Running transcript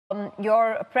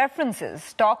your preferences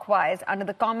stock-wise under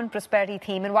the common prosperity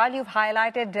theme. And while you've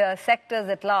highlighted sectors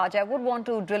at large, I would want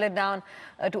to drill it down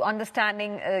to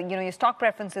understanding, your stock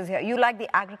preferences here. You like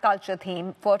the agriculture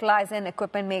theme, fertilizer and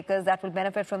equipment makers that will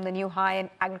benefit from the new high-end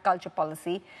agriculture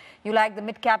policy. You like the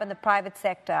mid-cap and the private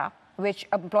sector, which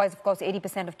employs, of course,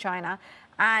 80% of China,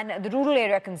 and the rural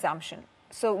area consumption.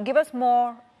 So give us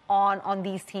more on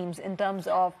these themes in terms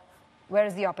of where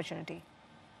is the opportunity?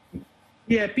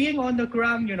 Yeah, being on the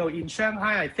ground, in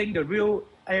Shanghai, I think the real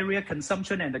area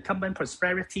consumption and the common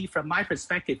prosperity, from my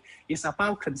perspective, is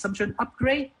about consumption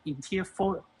upgrade in tier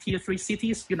 4, tier 3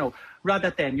 cities,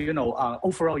 rather than,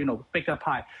 overall, bigger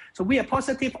pie. So we are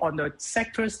positive on the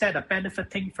sectors that are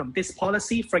benefiting from this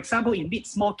policy. For example, in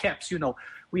mid-small caps,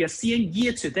 we are seeing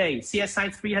year to date,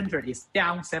 CSI 300 is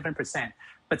down 7%.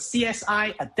 But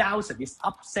CSI 1000 is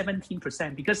up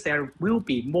 17% because there will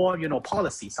be more,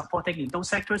 policy supporting in those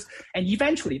sectors. And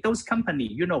eventually those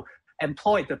companies,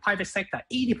 employ the private sector,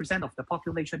 80% of the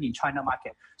population in China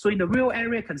market. So in the real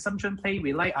area consumption play,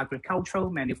 we like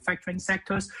agricultural, manufacturing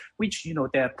sectors, which,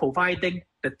 they're providing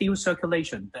the dual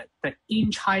circulation, the in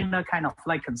China kind of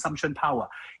like consumption power,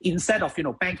 instead of,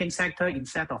 banking sector,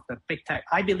 instead of the big tech.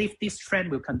 I believe this trend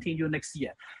will continue next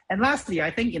year. And lastly, I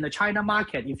think in the China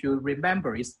market, if you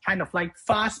remember, it's kind of like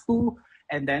fast bull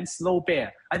and then slow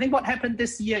bear. I think what happened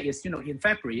this year is, in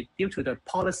February, due to the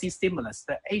policy stimulus,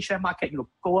 the Asia market,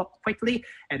 go up quickly,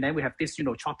 and then we have this,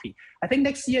 choppy. I think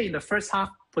next year in the first half,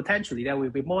 potentially there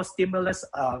will be more stimulus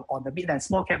on the mid and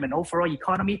small cap and overall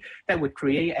economy that would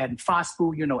create a fast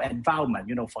bull,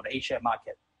 environment, for the Asia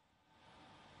market.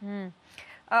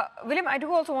 William, I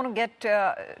do also want to get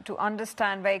to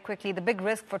understand very quickly the big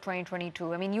risk for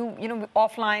 2022. I mean,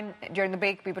 offline during the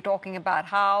break, we were talking about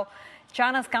how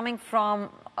China's coming from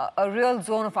a real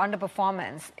zone of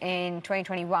underperformance in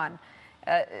 2021.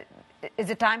 Is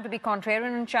it time to be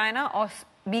contrarian in China, or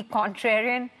be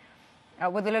contrarian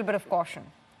with a little bit of caution?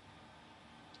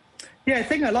 Yeah, I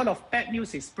think a lot of bad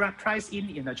news is priced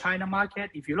in the China market.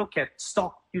 If you look at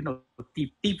stock,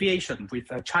 the deviation with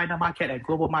the China market and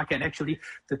global market, actually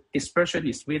the dispersion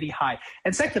is really high.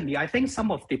 And secondly, I think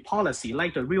some of the policy,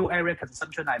 like the real area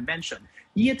consumption I mentioned,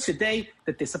 year to date,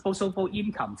 the disposable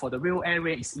income for the real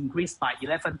area is increased by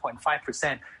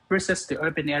 11.5% versus the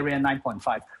urban area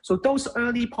 9.5%. So those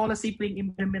early policy being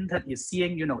implemented is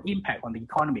seeing, impact on the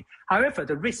economy. However,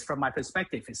 the risk from my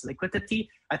perspective is liquidity.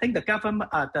 I think the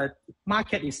government, the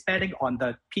market is betting on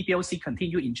the PBOC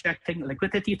continue injecting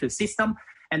liquidity to the system.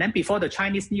 And then before the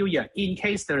Chinese New Year, in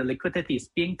case the liquidity is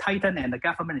being tightened and the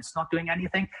government is not doing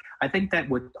anything, I think that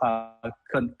would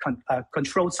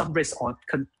control some risk or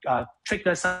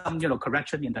trigger some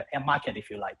correction in the market, if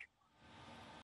you like.